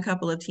programs and a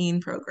couple of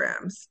teen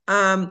programs.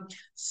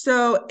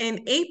 So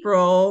in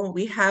April,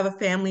 we have a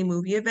family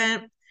movie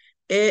event.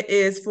 It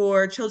is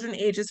for children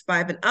ages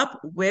 5 and up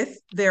with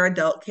their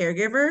adult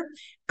caregiver.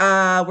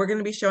 We're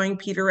gonna be showing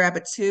Peter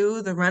Rabbit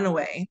 2, The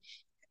Runaway.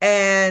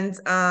 And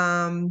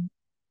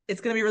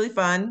it's going to be really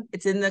fun.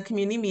 It's in the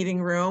community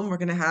meeting room. We're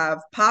going to have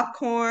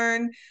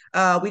popcorn.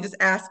 We just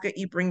ask that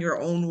you bring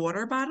your own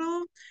water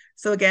bottle.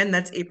 So again,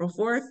 that's April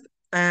 4th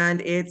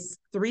and it's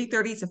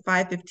 3:30 to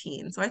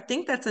 5:15. So I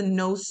think that's a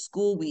no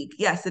school week.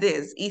 Yes, it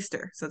is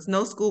Easter. So it's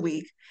no school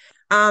week.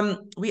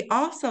 We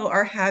also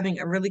are having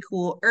a really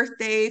cool Earth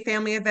Day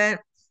family event.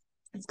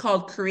 It's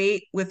called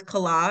Create with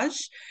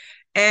Collage.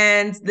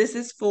 And this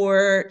is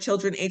for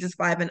children ages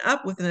 5 and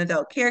up with an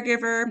adult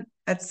caregiver.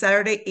 That's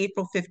Saturday,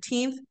 April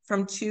 15th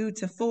from 2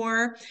 to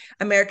 4.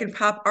 American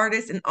pop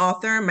artist and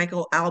author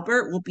Michael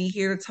Albert will be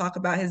here to talk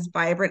about his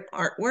vibrant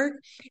artwork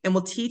and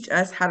will teach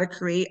us how to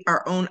create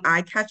our own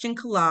eye-catching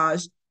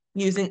collage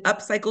using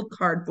upcycled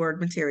cardboard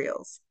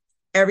materials.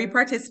 Every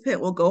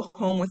participant will go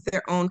home with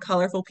their own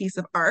colorful piece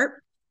of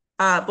art.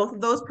 Both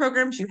of those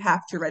programs you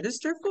have to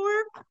register for.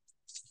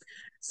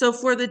 So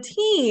for the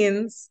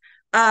teens,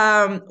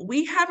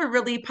 we have a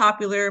really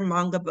popular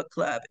manga book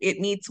club. It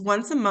meets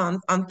once a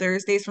month on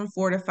Thursdays from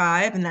 4 to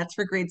 5, and that's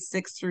for grades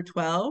 6 through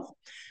 12.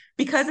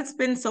 Because it's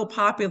been so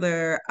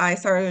popular, I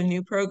started a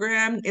new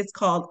program. It's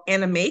called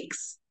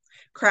Animakes,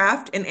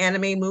 Craft and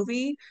Anime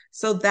Movie.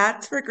 So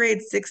that's for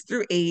grades 6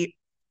 through 8.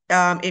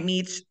 It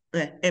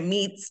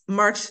meets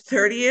March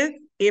 30th,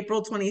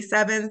 April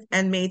 27th,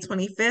 and May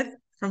 25th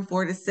from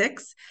 4 to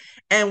 6.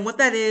 And what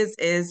that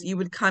is you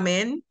would come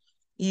in,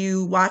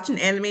 you watch an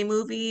anime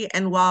movie,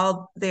 and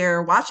while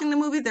they're watching the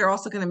movie, they're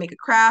also going to make a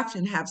craft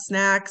and have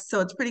snacks. So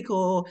it's a pretty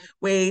cool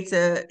way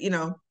to,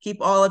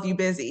 keep all of you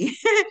busy.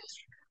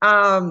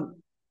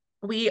 um,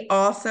 we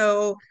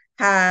also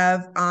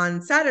have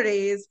on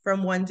Saturdays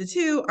from 1 to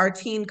 2 our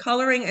teen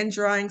coloring and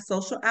drawing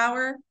social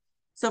hour.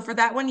 So for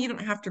that one, you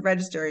don't have to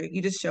register. You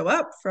just show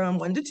up from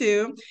 1 to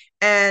 2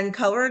 and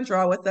color and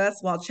draw with us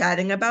while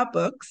chatting about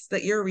books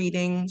that you're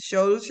reading,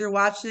 shows you're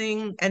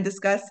watching, and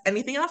discuss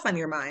anything else on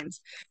your mind.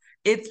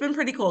 It's been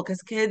pretty cool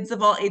because kids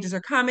of all ages are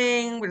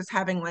coming. We're just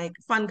having like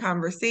fun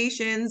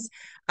conversations.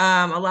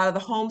 A lot of the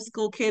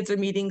homeschool kids are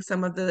meeting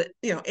some of the,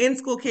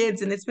 in-school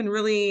kids, and it's been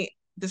really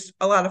just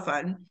a lot of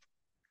fun.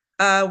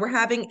 We're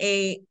having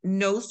a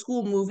no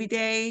school movie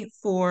day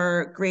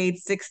for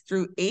grades 6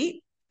 through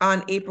 8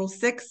 on April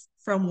 6th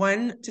from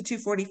 1 to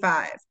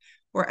 2:45.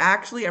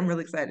 I'm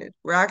really excited.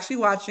 We're actually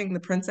watching The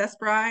Princess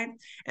Bride,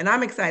 and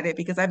I'm excited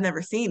because I've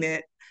never seen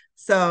it.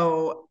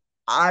 So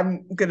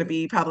I'm gonna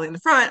be probably in the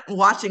front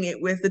watching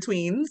it with the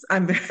tweens.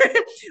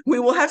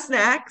 We will have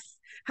snacks.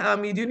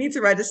 You do need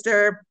to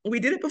register. We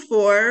did it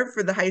before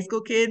for the high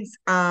school kids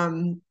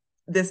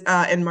this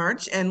in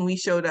March, and we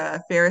showed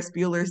a Ferris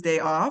Bueller's Day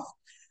Off.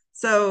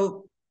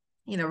 So,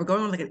 we're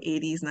going on like an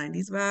 80s,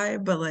 90s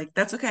vibe, but like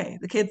that's okay.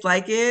 The kids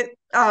like it.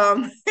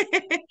 And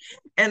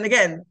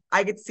again,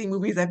 I get to see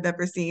movies I've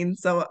never seen,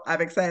 so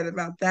I'm excited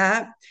about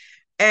that.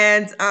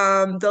 And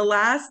the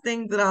last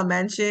thing that I'll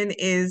mention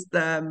is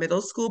the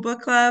middle school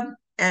book club,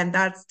 and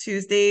that's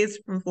Tuesdays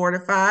from 4 to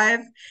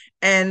 5.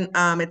 And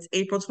it's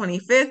April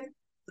 25th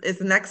is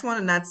the next one,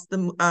 and that's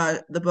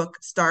the book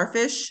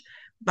Starfish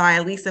by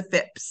Lisa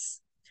Phipps.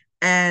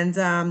 And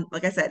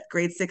like I said,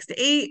 grade 6 to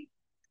 8,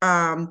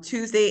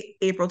 Tuesday,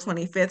 April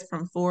 25th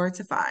from 4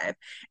 to 5.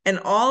 And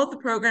all of the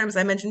programs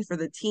I mentioned for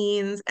the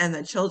teens and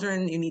the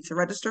children you need to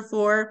register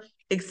for,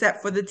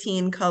 except for the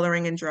teen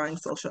coloring and drawing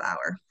social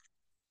hour.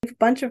 A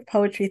bunch of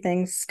poetry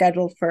things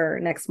scheduled for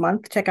next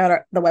month. Check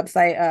out the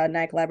website,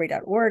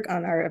 nyaglibrary.org.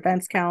 On our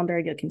events calendar,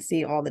 you can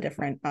see all the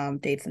different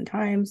dates and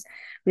times.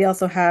 We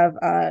also have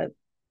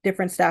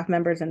different staff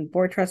members and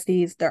board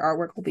trustees. Their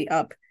artwork will be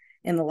up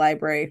in the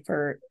library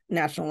for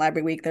National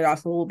Library Week. There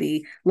also will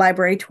be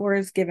library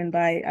tours given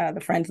by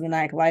the Friends of the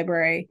Nyack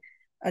Library,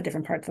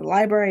 different parts of the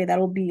library. That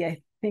will be,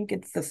 I think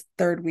it's the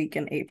third week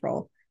in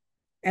April.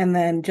 And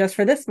then just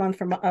for this month,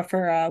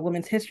 for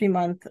Women's History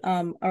Month,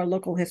 our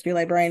local history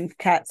librarian,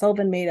 Kat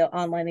Sullivan, made an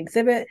online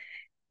exhibit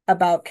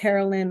about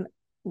Carolyn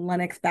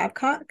Lennox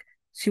Babcock.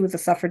 She was a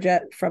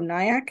suffragette from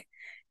Nyack.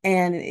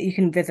 And you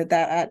can visit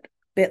that at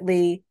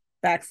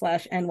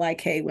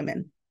bit.ly/NYK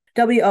Women,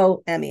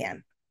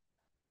 WOMEN.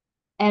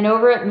 And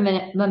over at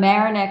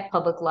Mamaroneck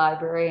Public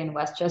Library in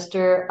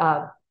Westchester,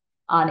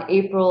 on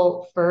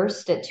April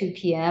 1st at 2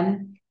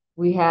 p.m.,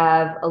 we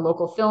have a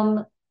local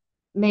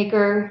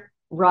filmmaker,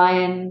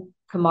 Ryan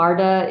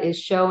Camarda, is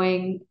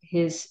showing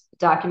his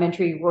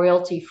documentary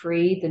Royalty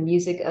Free, the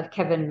music of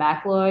Kevin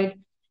MacLeod,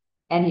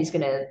 and he's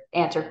going to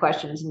answer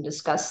questions and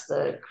discuss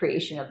the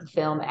creation of the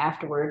film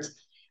afterwards.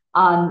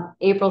 On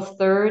April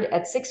 3rd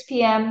at 6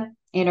 p.m.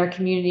 in our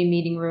community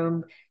meeting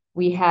room,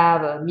 we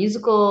have a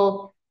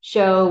musical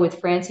show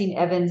with Francine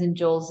Evans and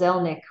Joel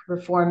Zelnick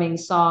performing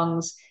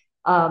songs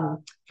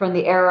from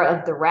the era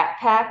of the Rat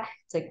Pack.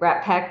 It's like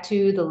Rat Pack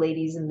 2, the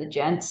ladies and the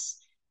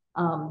gents.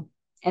 And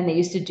they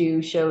used to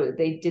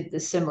they did the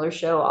similar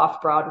show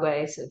off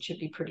Broadway, so it should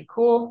be pretty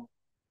cool.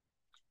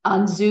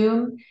 On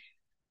Zoom,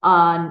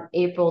 on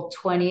April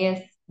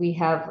 20th, we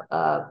have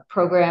a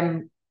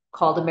program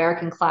called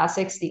American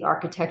Classics, the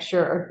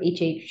Architecture of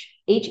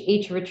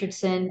H.H.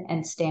 Richardson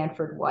and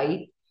Stanford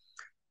White.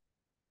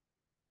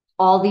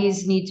 All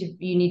these you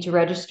need to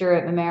register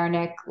at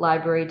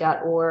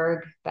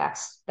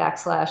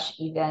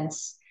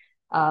mamaronecklibrary.org/events.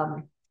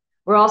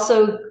 We're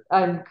also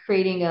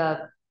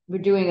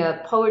we're doing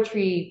a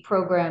poetry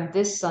program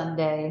this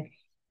Sunday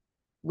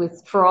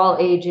for all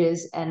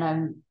ages,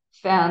 and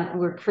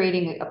we're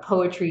creating a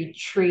poetry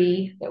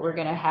tree that we're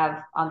going to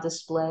have on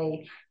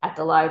display at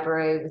the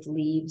library with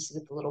leaves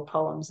with little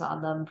poems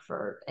on them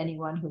for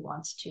anyone who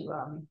wants to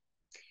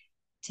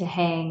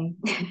hang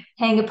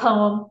a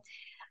poem.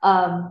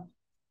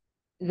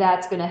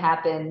 That's going to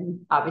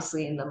happen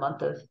obviously in the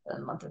month of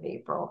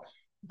April,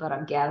 but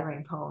I'm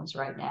gathering poems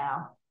right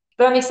now.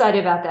 But I'm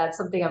excited about that. It's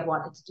something I've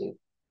wanted to do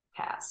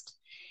past.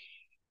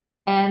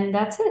 And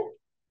that's it. All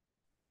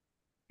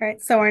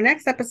right. So our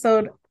next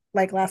episode,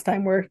 like last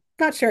time, we're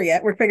not sure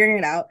yet. We're figuring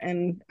it out.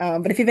 And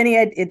but if you have any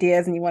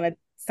ideas and you want to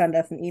send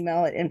us an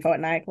email at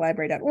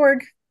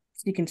info@nyaglibrary.org,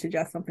 so you can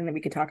suggest something that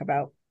we could talk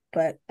about.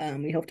 But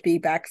we hope to be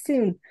back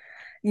soon.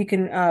 You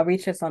can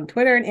reach us on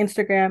Twitter and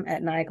Instagram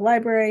at Nyack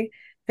Library,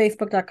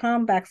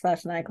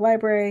 facebook.com/Nyack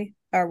Library,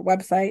 our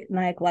website,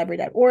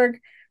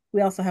 nyaglibrary.org.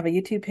 We also have a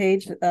YouTube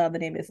page. The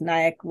name is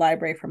Nyack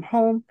Library from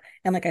Home.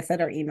 And like I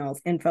said, our email is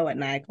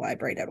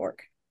info@nyaglibrary.org.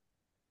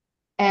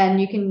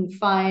 And you can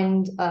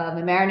find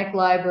Mamaroneck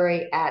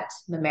Library at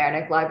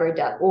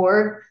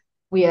mamaronecklibrary.org.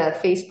 We have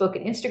Facebook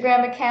and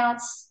Instagram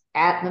accounts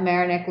at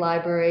Mamaroneck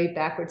Library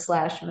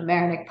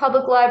 /Mamaroneck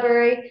Public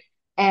Library,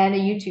 and a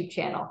YouTube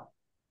channel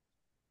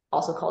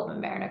also called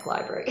Mamaroneck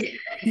Library.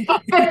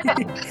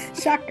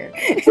 Shocker.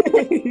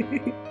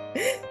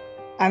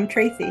 I'm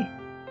Tracy.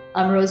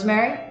 I'm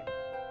Rosemary.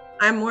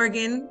 I'm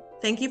Morgan.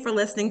 Thank you for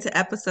listening to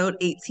episode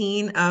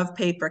 18 of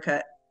Paper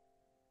Cut.